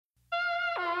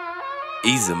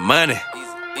Easy money.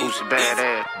 Who's your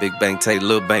badass? Big bank take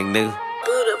little bank, nigga.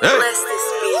 Buddha bless this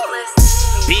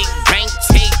beat. Big bank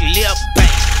take lil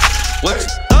bank. What you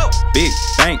thought? Big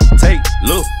bank take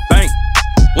little bank.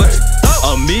 What you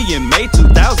thought? A million made 2017.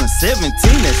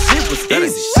 That shit was That ain't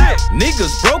easy. shit.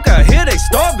 Niggas broke out here, they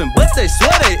starving, but they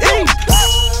swear they eat.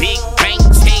 Big bank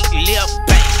take lil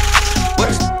bank. What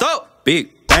you thought? Big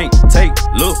bank take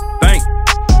little bank.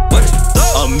 What you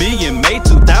thought? A million made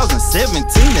 2017.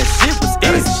 That shit was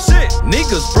That ain't easy. shit.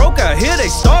 Niggas broke out here, they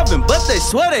starving, but they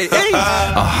swear they eat.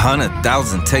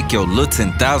 100,000, take your little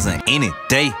 10,000 any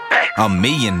day. $1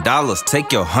 million,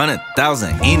 take your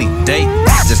 100,000 any day.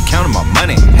 Just counting my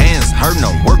money, hands hurt,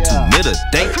 no work 2 mil a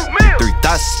day. 3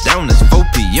 thoughts down, it's 4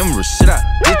 p.m. real shit I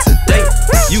did today.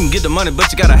 You can get the money,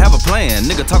 but you gotta have a plan.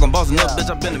 Nigga talking bossing up, bitch,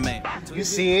 I been the man. You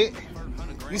see it.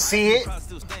 You see it.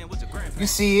 You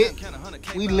see it.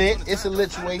 We lit. It's a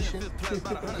lituation.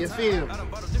 You feel me?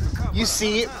 You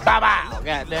see it. Bow bow.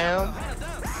 Goddamn.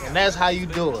 And that's how you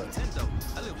do it.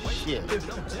 Shit.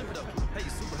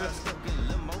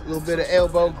 A little bit of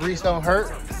elbow grease don't hurt.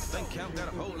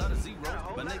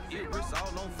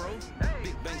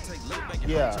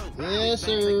 Yeah. Yes,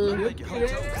 sir. Look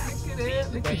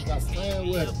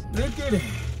at it.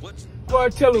 Boy,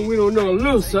 tell him we don't know a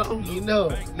little something. You know.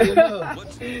 They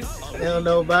don't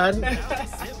know about it.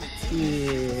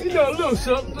 Yeah. You know a little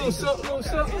something,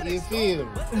 You feel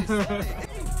me?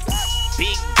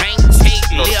 Big bank take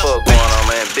Know the lil fuck bank. going on,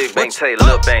 man. Big bank take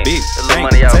little bank. Big The little bank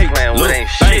money y'all take playing with little ain't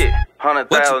bank. shit.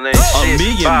 100,000 ain't A shit.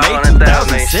 million made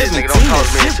 500,000 ain't shit. Nigga, don't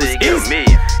cost me 2017. until you get That a shit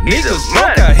million. Easy Niggas broke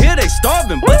money. out here, they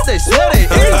starving, but they swear they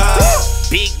eat.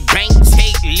 Big bank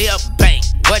take lil bank.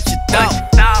 What you thought?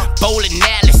 Bowling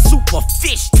alley, super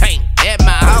fish tank at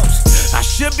my house. I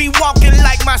should be walking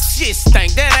like my shit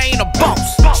stank. That ain't a boss.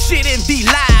 Shouldn't be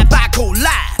live, I go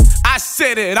live. I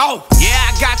set it off. Yeah,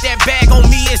 I got that bag on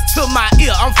me, it's to my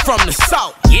ear. I'm from the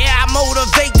south. Yeah, I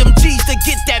motivate them G's to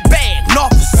get that bag.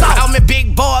 North or south. I'm a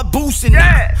big boy boosting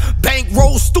now. Bank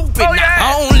roll stupid now.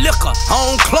 I own liquor, I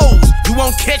own clothes. You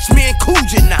won't catch me in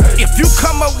Coogin now. If you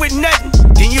come up with nothing,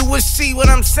 then you will see what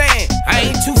I'm saying.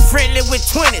 I ain't too friendly with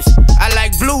 20s. I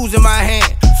like blues in my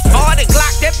hand. 40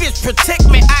 Glock, that bitch protect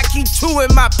me. I keep 2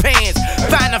 in my pants.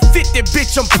 Find a 50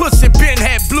 bitch, I'm pussy. Been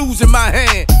had blues in my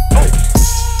hand.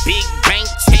 Big bank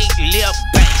take lil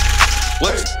bank.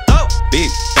 What you thought? Big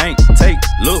bank take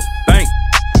little bank.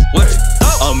 What you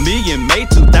thought? A million made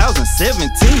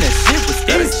 2017.